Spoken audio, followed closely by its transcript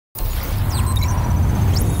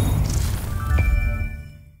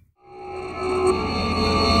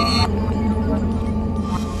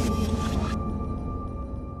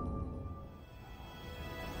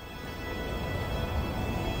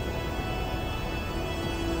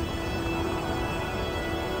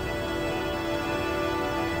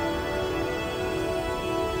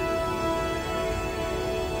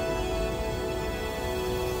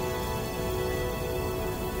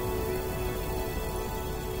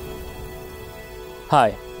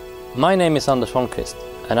Hi, my name is Holmquist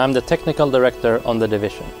and I'm the Technical Director on the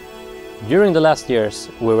division. During the last years,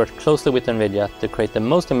 we worked closely with NVIDIA to create the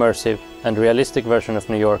most immersive and realistic version of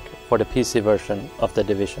New York for the PC version of the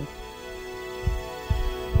division.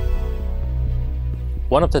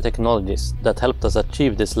 One of the technologies that helped us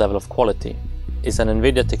achieve this level of quality is an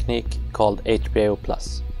NVIDIA technique called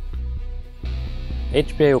HBAO+.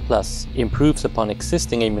 HBAO+ improves upon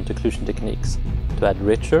existing ambient occlusion techniques to add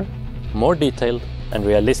richer, more detailed and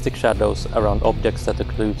realistic shadows around objects that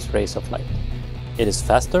occludes rays of light. It is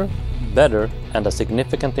faster, better and a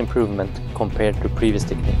significant improvement compared to previous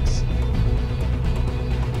techniques.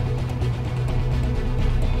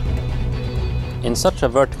 In such a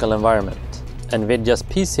vertical environment, NVIDIA's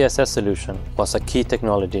PCSS solution was a key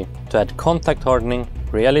technology to add contact hardening,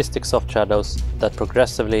 realistic soft shadows that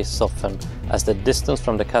progressively soften as the distance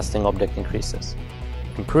from the casting object increases,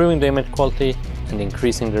 improving the image quality and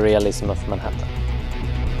increasing the realism of Manhattan.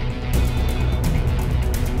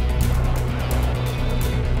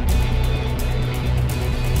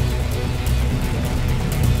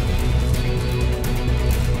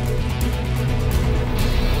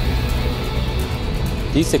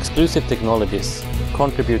 These exclusive technologies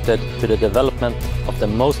contributed to the development of the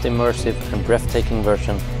most immersive and breathtaking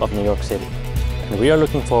version of New York City, and we are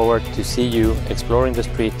looking forward to see you exploring the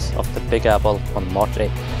streets of the Big Apple on March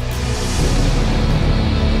 8th.